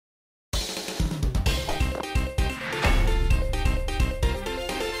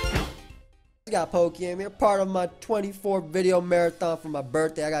got PokeaimMD here, part of my 24 video marathon for my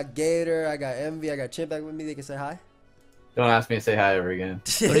birthday. I got Gator, I got Emvee, I got Chimpact with me. They can say hi. Don't ask me to say hi ever again.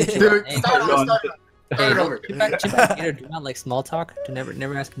 Dude, Start over. Chimpact Gator do not like small talk. To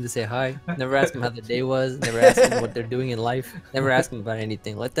never ask him to say hi. Never ask him how the day was. Never ask him what they're doing in life. Never ask them about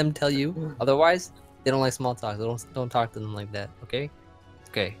anything. Let them tell you. Otherwise, they don't like small talk. So don't talk to them like that. Okay?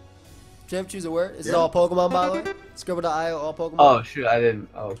 Okay. Chimp, choose a word. This is all Pokemon, by the way. Scribble.io, all Pokemon. Oh shoot, I didn't.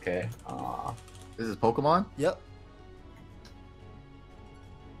 Okay. This is Pokemon? Yep.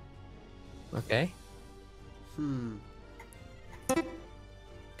 Okay.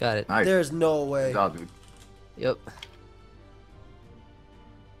 Got it. Nice. There's no way. Good job, dude. Yep.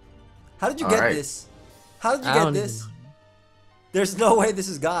 How did you get this? How did you get this? There's no way this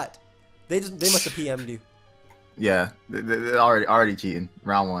is got. They must have PM'd you. Yeah, they're already cheating.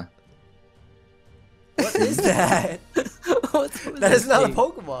 Round 1. What is that? That is not a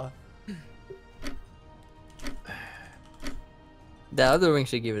Pokemon. The other wing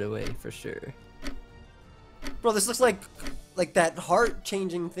should give it away for sure. Bro, this looks like that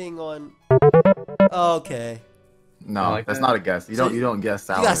heart-changing thing on. Okay. No, like that's that? not a guess. You don't guess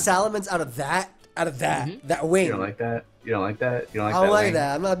You got Salamence out of that that wing. You don't like that? You don't like that? You don't like I that? don't like wing?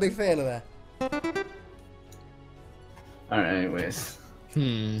 that. I'm not a big fan of that. Alright, anyways.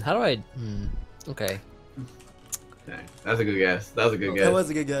 How do I? Okay. Okay. That's a good guess. That was a good guess. That was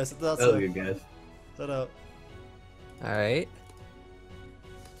a good guess. That was a good guess. Shut up. All right.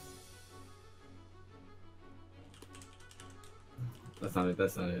 That's not it.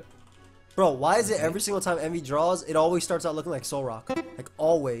 That's not it. Bro, why is it every single time Emvee draws, it always starts out looking like Solrock? Like,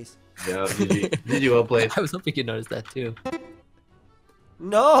 always. Yeah, GG well played. I was hoping you noticed that too.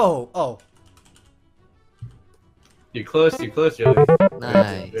 No! Oh. You're close, Joey.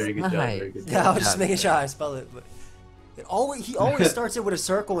 Nice. Very good job. Very good job. Yeah, I was just making sure I spell it, but he always starts it with a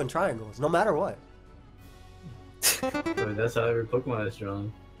circle and triangles, no matter what. But that's how every Pokemon is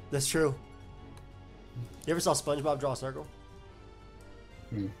drawn. That's true. You ever saw SpongeBob draw a circle?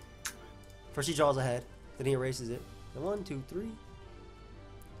 First he draws a head, then he erases it. Then 1, 2, 3.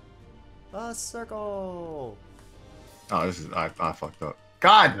 A circle. Oh, this is I fucked up.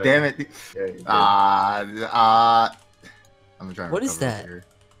 God damn it! Yeah, I'm trying to. What is that? Here.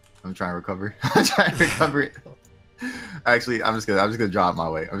 I'm trying to recover. I'm trying to recover it. Actually, I'm just gonna draw it my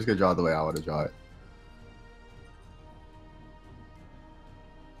way. I'm just gonna draw it the way I want to draw it.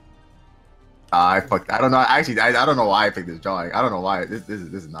 I fucked. I don't know. Actually, I don't know why I picked this drawing. I don't know why. This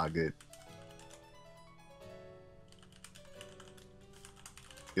is not good.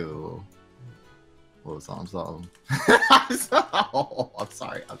 Give it a little something. Oh, I'm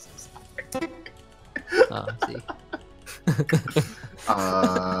sorry. I'm so sorry. Oh, see.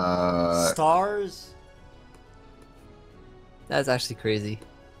 Stars? That's actually crazy.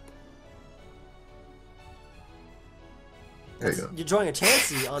 There you go. You're drawing a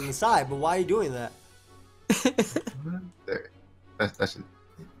Chansey on the side, but why are you doing that? There.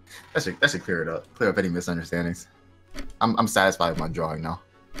 That should clear it up. Clear up any misunderstandings. I'm satisfied with my drawing now.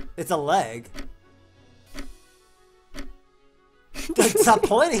 It's a leg. Dude, stop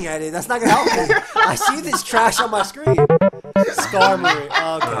pointing at it. That's not gonna help me. I see this trash on my screen. Skarmory.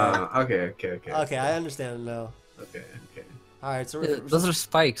 Okay. Okay, I understand now. Okay. Alright, so Those are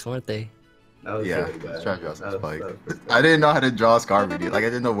spikes, weren't they? That was Yeah, really bad. try to draw some That spike. was I didn't know how to draw Skarmory, dude. Like I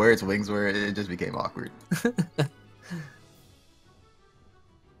didn't know where its wings were. It just became awkward.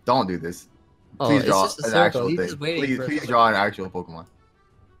 Don't do this. Oh, Please it's draw just a an circle. actual He's thing. just waiting for Please it. draw an actual Pokemon.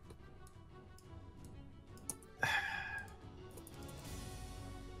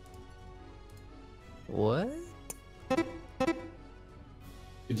 What? Good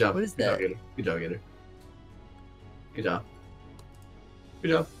job. What is that? Good job, Gator. Good job.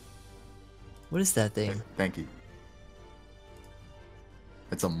 Good job. What is that thing? Thank you.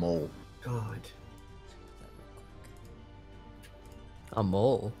 It's a mole. God. A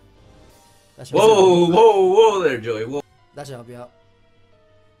mole. Whoa there, Joey. Whoa. That should help you out.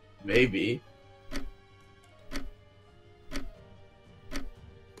 Maybe.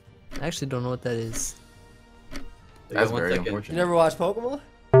 I actually don't know what that is. That's One very second. You unfortunate. never watched Pokemon?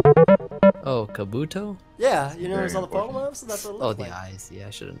 Oh, Kabuto? Yeah, you never Very saw the unfortunate. Pokemon episode? That's what it Oh, looks the like. eyes. Yeah, I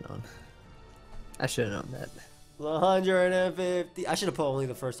should have known. I should have known that. 150. I should have put only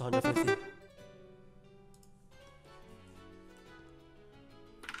the first 150.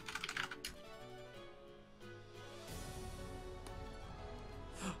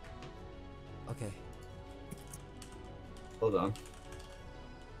 Okay. Hold on.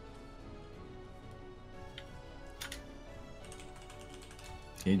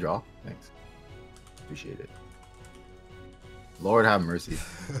 Can you draw? Thanks. Appreciate it. Lord have mercy.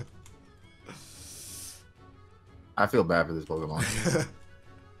 I feel bad for this Pokemon.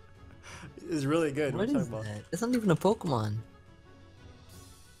 It's really good. What is that? It's not even a Pokemon.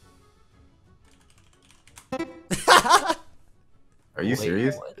 Are you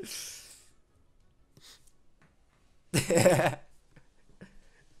serious?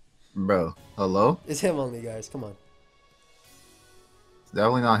 Bro, hello? It's Hitmonlee, guys. Come on. It's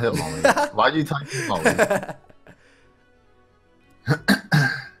definitely not Hitmonlee. Why'd you type Hitmonlee?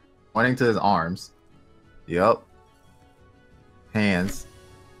 Pointing to his arms. Yup. Hands.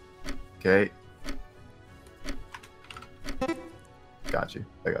 Okay. Got you.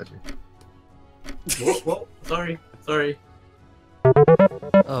 I got you. Whoa, sorry.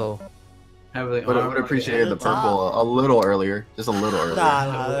 Oh. Would appreciate the purple a little earlier. Just a little earlier.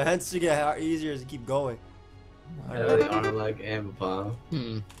 Nah, the hence to get easier to keep going. Heavily arm like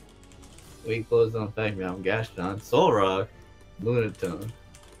Emvee. Weak blows on Background, Gastron, Soul Rock, Lunatone.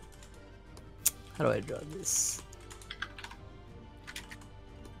 How do I draw this?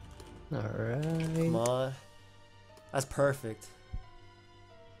 Alright. Come on. That's perfect.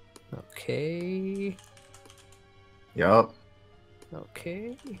 Okay. Yup.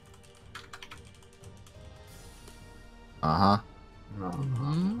 Okay. Uh-huh.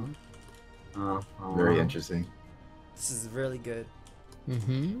 Mm-hmm. Very interesting. This is really good.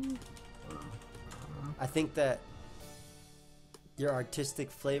 Mm-hmm. I think that your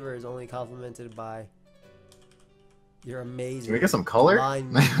artistic flavor is only complemented by your amazing. Can we get some color?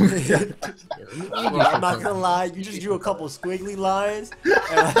 Line. I'm not gonna lie, you just drew a couple squiggly lines.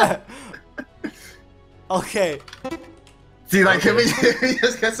 Okay. See, like, can we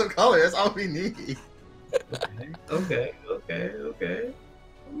just get some color? That's all we need. Okay. I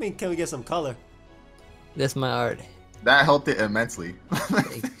mean, can we get some color? That's my art. That helped it immensely.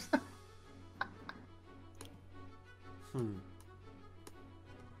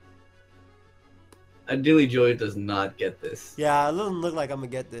 Ideally, Joey does not get this. Yeah, it doesn't look like I'm gonna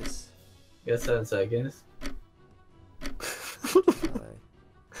get this. Get 7 seconds.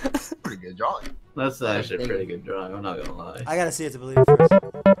 Pretty good drawing. That's actually a pretty good drawing, I'm not gonna lie. I gotta see it to believe it first.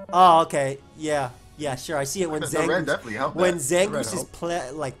 Oh, okay. Yeah, sure. I see it when The red Zangoose, definitely helped when that. The red Zangoose is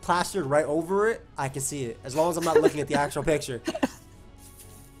helped. like plastered right over it. I can see it as long as I'm not looking at the actual picture.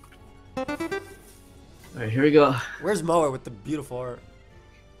 Alright, here we go. Where's Mower with the beautiful art?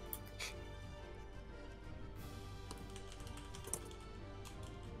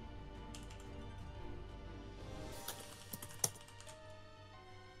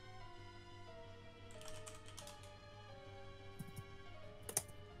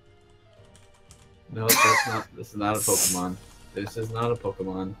 No, that's not. This is not a Pokemon. This is not a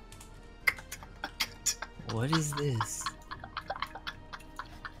Pokemon. What is this?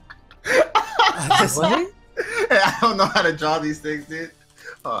 What? I don't know how to draw these things, dude.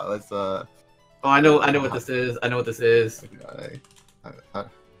 Oh, let's Oh, I know what this is. I know what this is.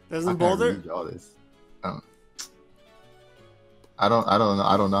 There's I a boulder. can't redraw this. I don't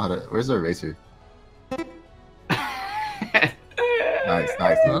know how to. Where's the eraser? Nice,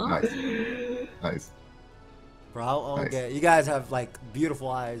 dude. Nice. Bro, I don't Nice. get it. You guys have like beautiful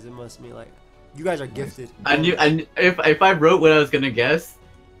eyes. It must be like you guys are gifted. I knew. If I wrote what I was gonna guess.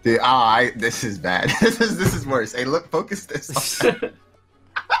 Dude, this is bad. this is worse. Hey, look, focus this.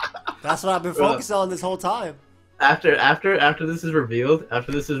 That's what I've been focused on this whole time. After this is revealed,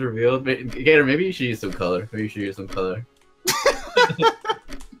 Gator, maybe you should use some color.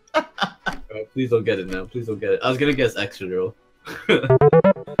 Oh, please don't get it now. Please don't get it. I was gonna guess extra drill. And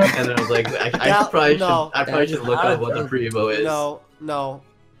then I was like, I probably should look up what the primo is. No.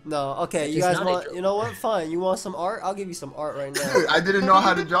 Okay, you guys want? You know what? Fine. You want some art? I'll give you some art right now. I didn't know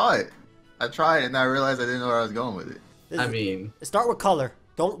how to draw it. I tried and I realized I didn't know where I was going with it. I mean, start with color.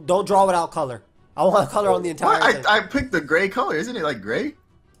 Don't draw without color. I want color on the entire thing. I picked the gray color. Isn't it like gray? It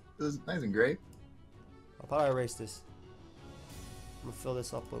was nice and gray. I'll probably erase this. I'm gonna fill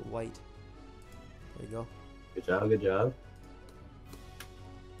this up with white. There you go. Good job.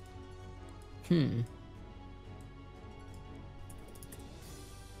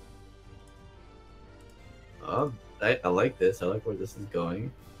 I like this. I like where this is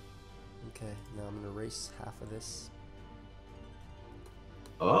going. Okay, now I'm gonna erase half of this.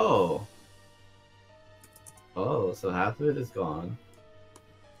 Oh, so half of it is gone.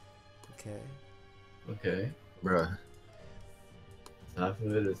 Okay. Bruh. So half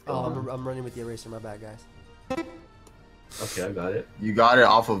of it is gone. Oh, I'm running with the eraser. My bad, guys. Okay, I got it. You got it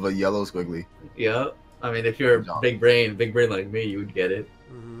off of a yellow squiggly. Yeah. I mean, if you're big brain like me, you would get it.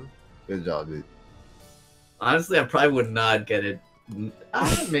 Good job, dude. Honestly, I probably would not get it.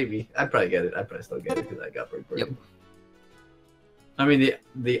 Maybe. I'd probably get it. I'd probably still get it because I got big brain. Yep. I mean,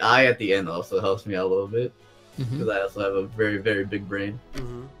 the eye at the end also helps me out a little bit. because I also have a very, very big brain.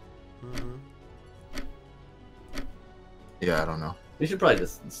 Yeah, I don't know. We should probably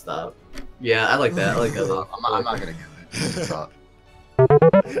just stop. Yeah, I like that. I like that. I'm not gonna give it. Stop.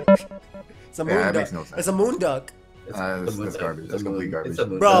 It's a moon duck. Makes no sense. It's a moon duck. That's garbage. That's complete garbage.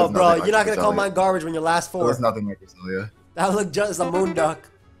 Bro, you're not gonna call mine garbage when your last 4. There's nothing like Cresselia. That looked just a moon duck.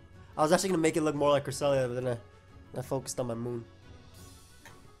 I was actually gonna make it look more like Cresselia, but then I focused on my moon.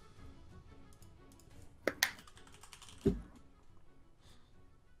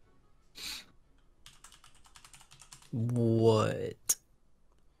 What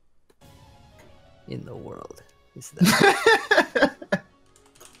in the world is that?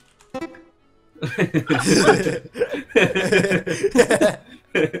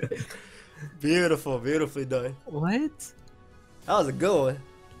 Beautiful, beautifully done. What? That was a good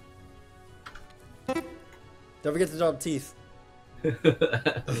one. Don't forget to draw teeth.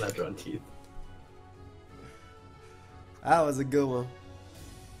 I'm not drawing teeth. That was a good one.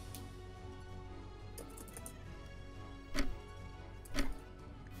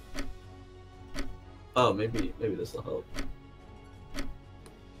 Oh, maybe this will help.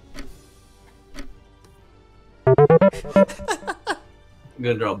 I'm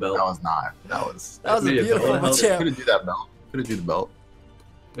gonna draw a belt. That was not. That was a beautiful Machamp. Could have do that belt. Could have do the belt.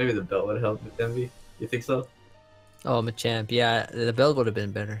 Maybe the belt would help with Emvee. You think so? Oh, Machamp. Yeah, the belt would have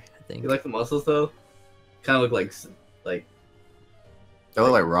been better, I think. You like the muscles though? Kind of look like. They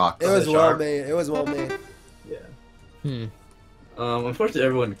look like rocks. It was well made. It was well made. Yeah. Unfortunately,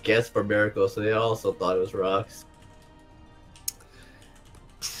 everyone guessed Barbarico, so they also thought it was rocks.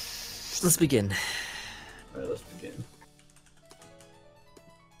 Let's begin. Alright, let's begin.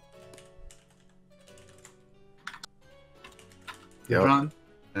 Yep. Drawn?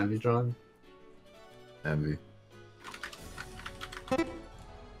 Emvee drawn? Emvee.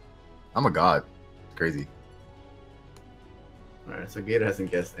 I'm a god. It's crazy. Alright, so Gator hasn't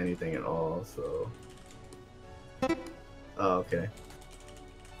guessed anything at all, so... Oh, okay.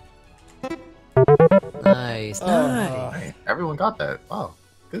 Nice, nice. Everyone got that. Wow.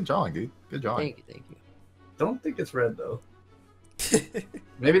 Good drawing, dude. Good drawing. Thank you, thank you. Don't think it's red, though.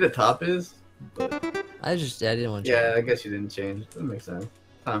 Maybe the top is, but... I didn't want to Yeah, I guess you didn't change. That makes sense.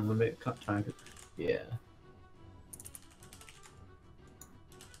 Time limit, time... Yeah.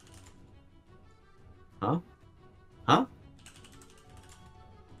 Huh? Huh?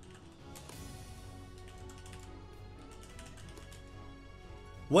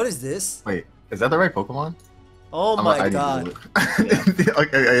 What is this? Wait, is that the right Pokemon? Oh my god.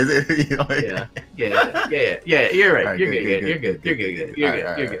 Okay, is it? Yeah. You're right. Right, You're good, good. good, You're good, good. good, You're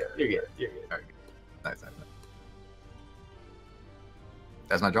good, good. good. You're good. You're good. Alright, nice.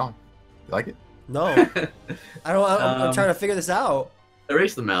 That's my drawing. You like it? No. I'm trying to figure this out.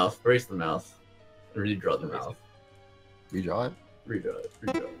 Erase the mouth. Erase the mouth. Redraw the mouth. Redraw it? Redraw it.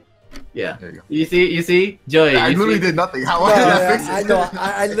 Redraw it. Yeah. There you go. You see? Joey, I literally did nothing. How No, did I fix it? I know.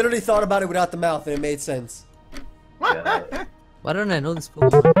 I literally thought about it without the mouth and it made sense. Yeah. Why don't I know this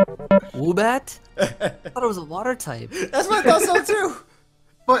Pokemon? Woobat? I thought it was a water type. That's what I thought so too.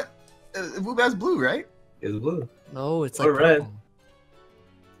 But Woobat's blue, right? It's blue. No, it's like Or red. purple.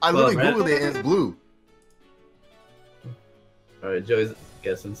 I literally red. googled it and it's blue. Alright, Joey's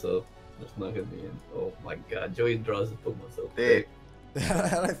guessing, so it's not gonna be in. Oh my god, Joey draws his Pokemon so Thick. How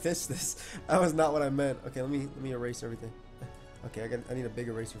did I fix this? That was not what I meant. Okay, let me erase everything. Okay, I need a big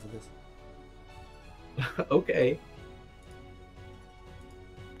eraser for this. Okay.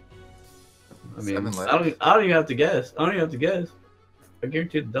 I mean, 7 I don't even have to guess. I I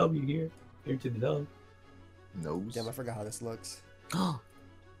guarantee the W here. Guarantee the W. Nose. Damn, I forgot how this looks.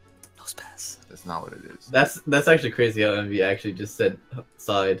 Nose pass. That's not what it is. That's actually crazy how Emvee actually just said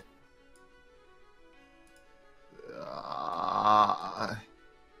side.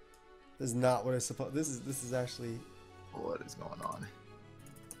 This is not what it's supposed. This is actually. What is going on?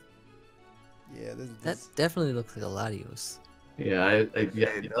 Yeah, That definitely looks like a Latios. Yeah,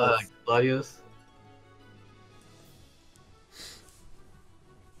 it does. Gladius.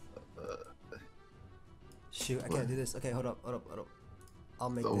 Shoot, I can't do this. Okay, hold up. I'll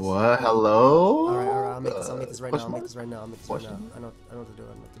make this. What? Hello? All right. I'll make this right now. I'll make this right now. I know what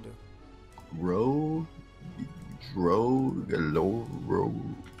to do.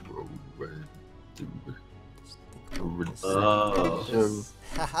 Oh.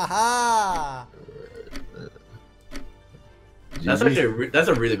 Ha ha ha! That's actually that's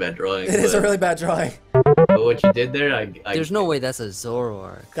a really bad drawing. It is a really bad drawing. But what you did there, There's no way that's a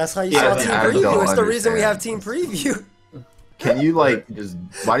Zoroark. That's how you Yeah, saw Team I Preview. don't It's the reason we have understand. Team Preview. Can you like just?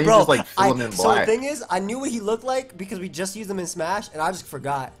 Why don't you just like fill him in So black? the thing is, I knew what he looked like because we just used him in Smash, and I just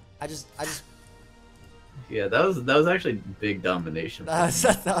forgot. I just Yeah, that was actually big domination. That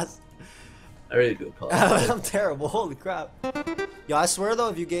was... I really do apologize. I'm terrible. Holy crap. Yo, I swear though,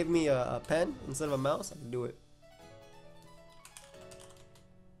 if you gave me a pen instead of a mouse, I could do it.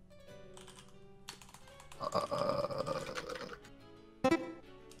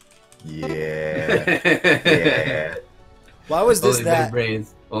 Yeah. Yeah. Why was this Only that? big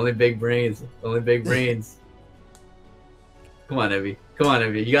brains. Only big brains. Only big brains. Come on, Emvee. Come on,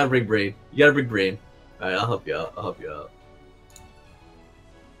 Emvee. You got a big brain. You got a big brain. Alright, I'll help you out. I'll help you out.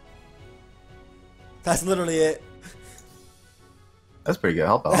 That's literally it. That's pretty good.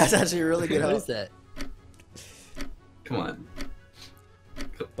 Help out. That's actually really good. What Help. is that? Come on.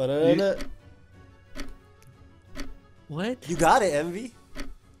 What? You got it, Emvee.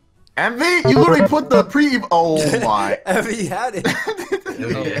 Emvee, you literally put the pre. Oh my. Emvee, you had it.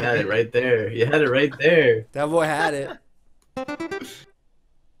 Emvee, you had it right there. You had it right there. That boy had it.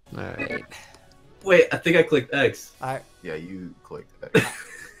 Alright. Wait, I think I clicked X. Alright. Yeah, you clicked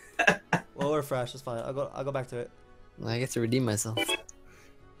that. Well, refresh. It's fine. I'll go back to it. I get to redeem myself.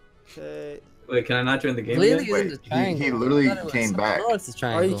 Okay. Wait, can I not join the game Clearly yet? Wait, it's a triangle. he literally I thought it was came something back. else, it's a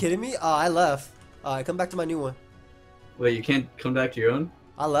Are you triangle. kidding me? Oh, I left. Alright, come back to my new one. Wait, you can't come back to your own?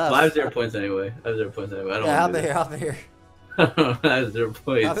 I left. Well, I have 0 points anyway. I have 0 points anyway. I don't Yeah, want hop to in here. Hop in here. I have 0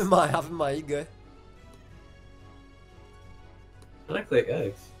 points. Hop in mine. Hop in mine. You good? How did I click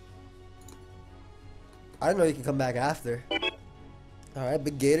X? I didn't know you can come back after. Alright,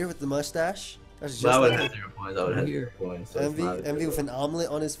 big Gator with the mustache. That's just Well, I would like have 0 points. I would have 0 points. So it's not a Emvee zero. with an omelet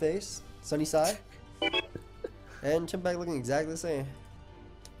on his face. Sunny side. And Chimpact looking exactly the same.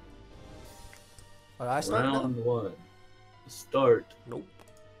 Alright, I start now? Round 1. Start. Nope.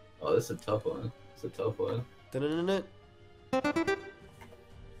 Oh, this is a tough one. It's a tough one. Dun-dun-dun-dun.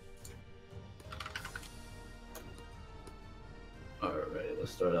 Alright,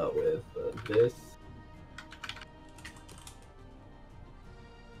 let's start out with this.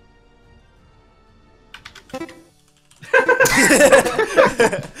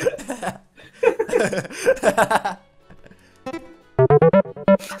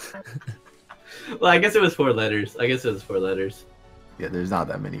 Well, I guess it was 4 letters. I guess it was 4 letters. Yeah, there's not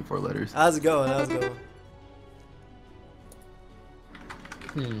that many 4 letters. How's it going? How's it going?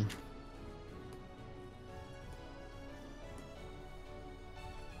 Hmm.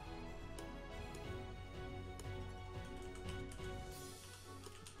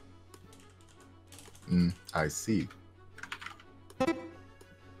 I see.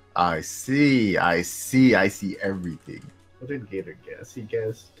 I see. I see. I see everything. What did Gator guess? He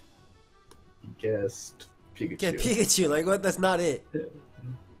guessed Pikachu. Get Pikachu. Like, what? That's not it.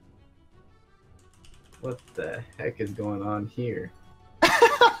 What the heck is going on here?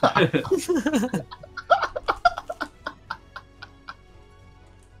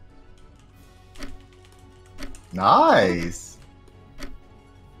 Nice.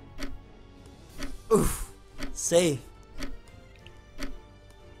 Oof. Safe.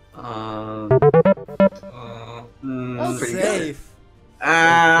 That's pretty good. Safe.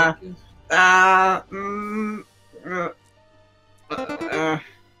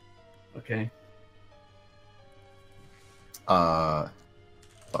 Okay.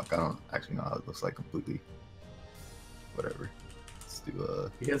 Fuck, I don't actually know how it looks like completely. Whatever. Let's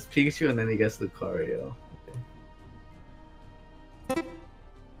do He gets Pikachu and then he gets Lucario.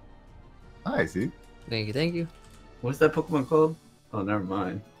 Nice, dude. Thank you, thank you. What's that Pokemon called? Oh, never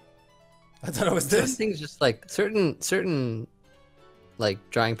mind. I thought it was Some this. things just like certain like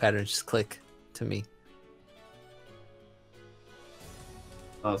drawing patterns just click to me.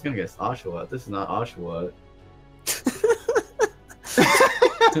 Oh, I was gonna guess Oshawott. This is not Oshawott.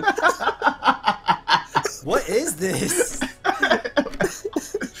 What is this?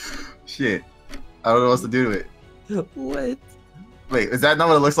 Shit. I don't know what to do to it. What? Wait, is that not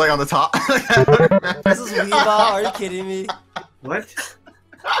what it looks like on the top? This is Weeball. Are you kidding me? What?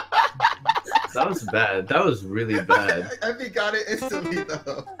 That was bad. That was really bad. I think got it instantly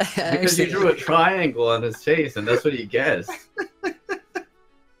though. Because you drew a triangle on his face, and that's what he guessed. Did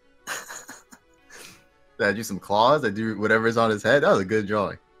I do some claws? I do whatever's on his head. That was a good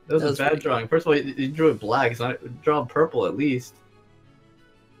drawing. That was That a was bad pretty- drawing. First of all, you drew it black. It's not draw purple at least.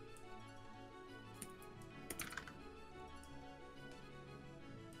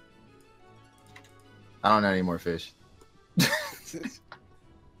 I don't know any more fish.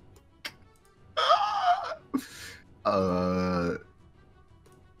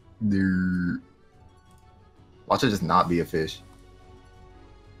 Dude. Watch it just not be a fish.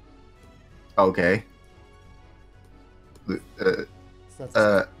 Okay. It's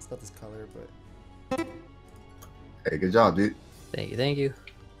not this color, but Hey, good job, dude. Thank you, thank you.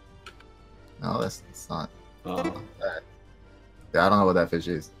 No, that's not. Oh. Yeah, I don't know what that fish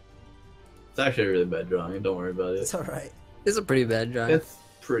is. It's actually a really bad drawing. Don't worry about it. It's alright. It's a pretty bad drawing. It's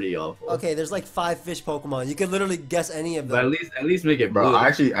pretty awful. Okay, there's like 5 fish Pokemon. You can literally guess any of them. But at least make it blue. Bro,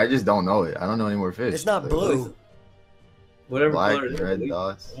 I just don't know it. I don't know any more fish. It's not blue. Whatever Black, color it is. red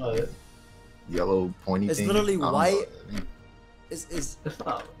dots, What? yellow pointy It's thing. literally I don't know white. what that means.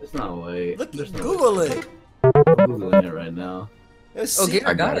 It's not white. Look, There's no Google way. it. I'm Googling it right now. It was Oh, secret. Gator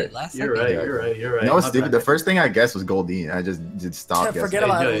I got got it. it last You're second. right. You're right. You're right. You know what's My stupid? bad. The first thing I guessed was Goldeen. I just did stop Yeah, guessing. forget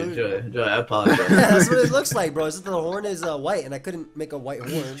about Hey, Joy, I apologize. That's what it looks like, bro. It's just the horn is white, and I couldn't make a white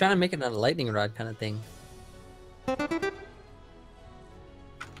horn. Trying to make it a lightning rod kind of thing.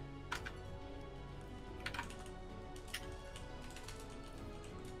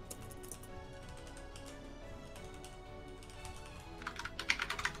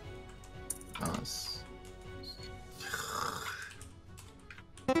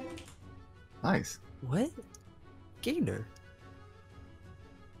 Nice. What? Gator.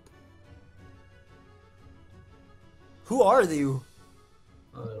 Who are you?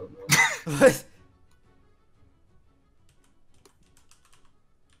 I don't know. What?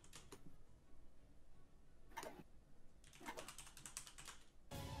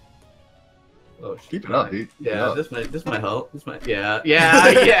 Oh, shit. Keep it up, dude. Keep it Yeah, up. this might help. This might. Yeah.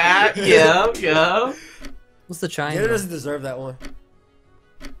 What's the triangle? Gator doesn't deserve that one.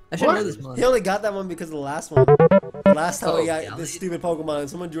 I should What? know this one. He only got that one because of the last one. The last time Oh, we got yeah. this stupid Pokemon, and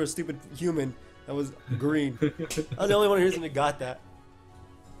someone drew a stupid human that was green. I'm the only one here that got that.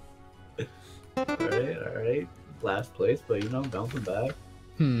 Alright. Last place, but bouncing back.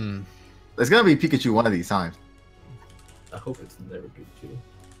 It's gonna be Pikachu one of these times. I hope it's never Pikachu.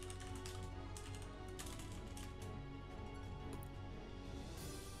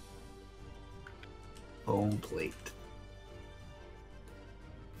 Home plate.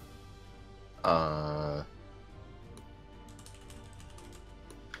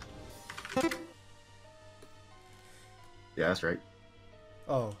 Yeah, that's right.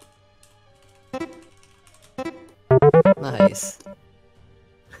 Oh. Nice.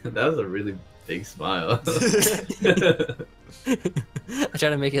 That was a really big smile. I try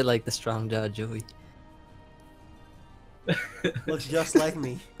to make it like the strong jaw Joey. Looks just like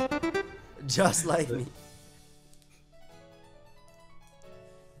me. Just like me.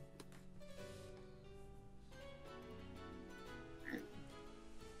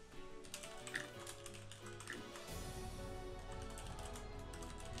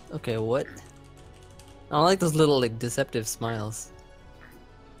 Okay, what? I don't like those little like deceptive smiles.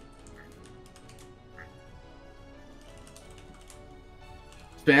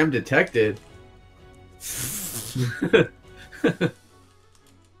 Spam detected.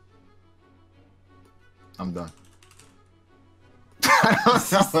 I'm done. I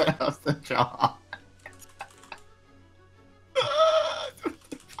don't know what else to draw.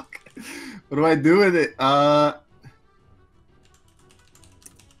 What do I do with it?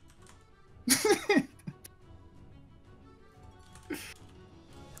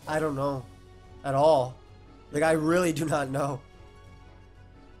 I don't know. At all. Like, I really do not know.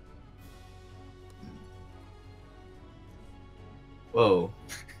 Whoa.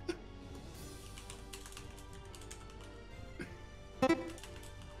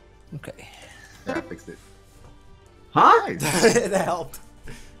 Okay. Yeah, I fixed it. Huh? Nice. That helped.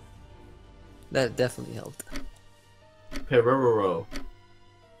 That definitely helped. Peroro.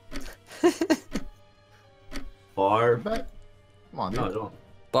 Bar. Come on, dude. No, don't.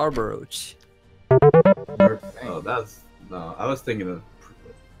 Barbaroach. Oh, that's no. I was thinking of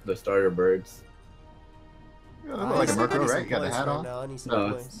the starter birds. You look like a I need Murkrow, some right? You got the points hat right on? now. I need some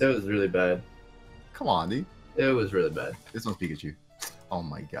No, points. it was really bad. Come on, dude. It was really bad. This one's Pikachu. Oh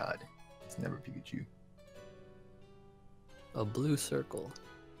my god. It's never Pikachu. A blue circle.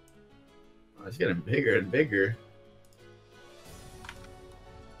 Oh, it's getting bigger and bigger.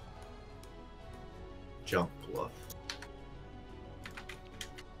 Jump bluff.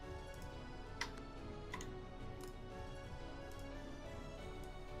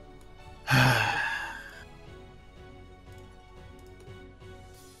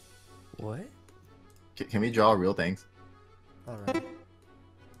 What? Can we draw real things? Alright.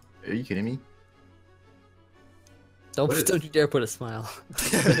 Are you kidding me? Don't What is- you dare put a smile.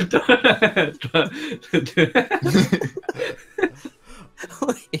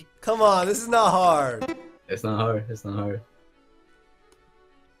 Wait. Come on, this is not hard. It's not hard. It's not hard.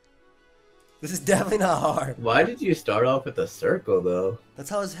 This is definitely not hard. Why did you start off with a circle though? That's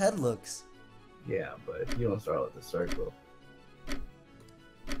how his head looks. Yeah, but you don't start with a circle.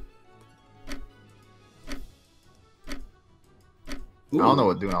 I don't know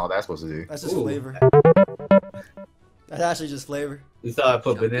what doing all that's supposed to do. That's just flavor. That's actually just flavor. You saw I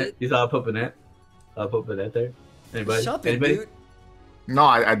put banana? You saw I put banana? I put banana there. Anybody? Shut it, Anybody? dude. No,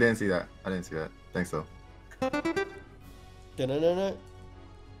 I didn't see that. I didn't see that. Thanks though. Da-na-na-na.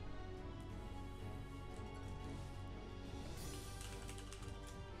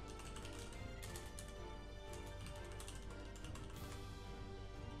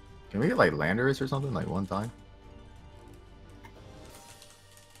 Can we get like Landorus or something like one time?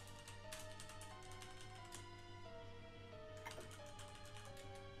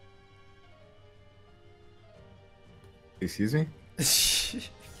 Excuse me?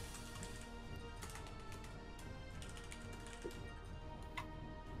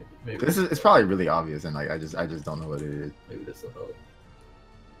 Maybe. This is it's probably really obvious and like I just don't know what it is. Maybe this will help. Does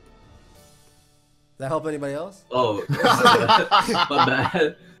that help anybody else? Oh, my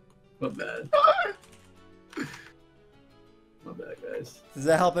bad. My bad. My bad, guys. Does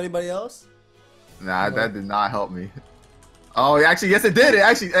that help anybody else? Nah, that did not help me. Oh, actually, yes, it did. It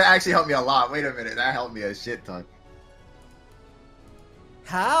actually helped me a lot. Wait a minute, that helped me a shit ton.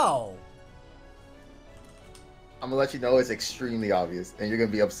 How? I'm gonna let you know it's extremely obvious, and you're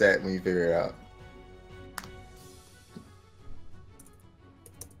gonna be upset when you figure it out.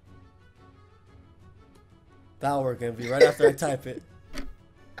 That'll work, Emvee. Right after I type it.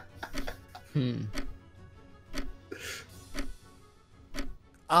 I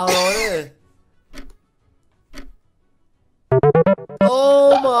don't know what it is.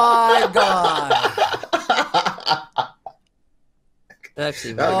 Oh my god!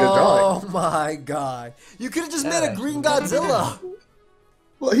 Actually, That was a good drawing. Oh my god! You could have just made a green Godzilla.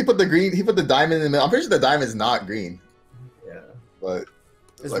 Well, he put the diamond in the middle. I'm pretty sure the diamond's not green. Yeah. But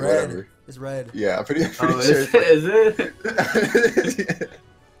It's like, red. whatever. It's red. Yeah, I'm pretty Oh, sure. is it?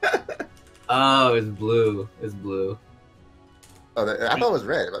 Oh, it's blue. It's blue. Oh, I thought it was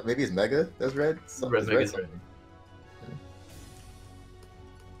red. But maybe it's Mega. That's red. Red Mega's red.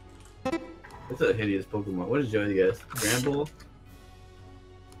 That's a hideous Pokemon. What is Joey, guys? Scramble?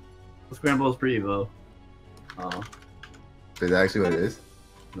 Scramble is pretty low. Oh. Is that actually what it is?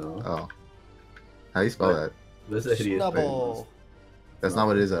 No. Oh. How do you spell that? This is a hideous Snubble. That's not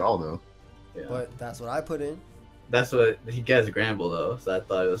what it is at all, though. Yeah. But that's what I put in. That's what he guessed Gramble though, so I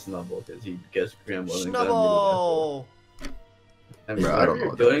thought it was Snubble because he guessed Gramble. Snubble. And Bro, I don't know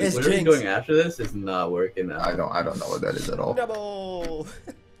what that doing, is. whatever you're Jinx. doing after this is not working out. I don't know what that is at all. Snubble.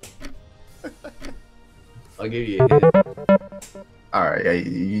 I'll give you a hit. All right, yeah,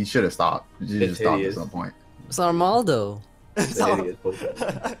 you should have stopped. You should have It's stopped at hideous. some point. it's Armaldo. It's a hideous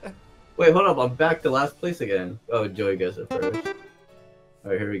Pokemon. Wait, hold up! I'm back to last place again. Oh, Joey guessed it first.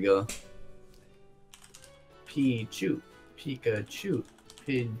 All right, here we go. Pichu, Pikachu,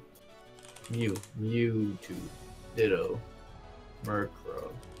 Mewtwo, Ditto,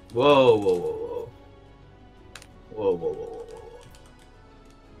 Murkrow. Whoa, whoa, whoa, whoa. Whoa, whoa, whoa, whoa, whoa.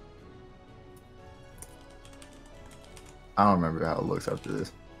 I don't remember how it looks after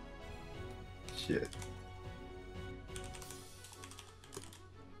this. Shit.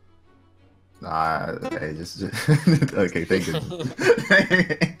 Nah, okay, just okay, thank you.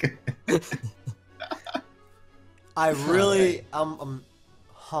 I really,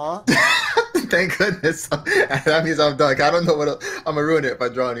 huh? Thank goodness. That means I'm done. I don't know what else. I'm gonna ruin it if I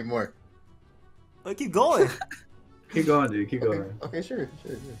draw anymore. Well, keep going. Keep going, dude. Keep going. Okay, sure.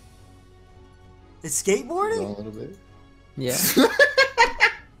 It's Go skateboarding a little bit. Yeah.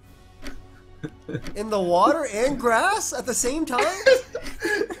 in the water and grass at the same time.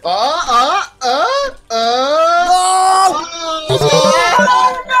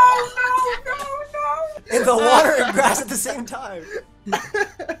 In the water and grass at the same time.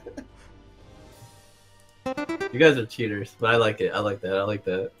 You guys are cheaters, but I like it. I like that. I like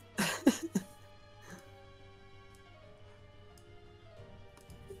that.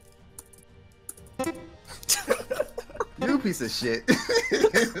 You piece of shit.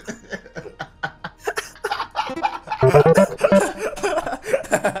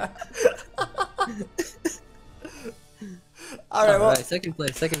 Alright, second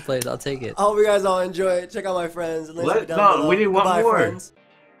place, I'll take it. I hope you guys all enjoy it. Check out my friends. What? No, we need one more. Friends.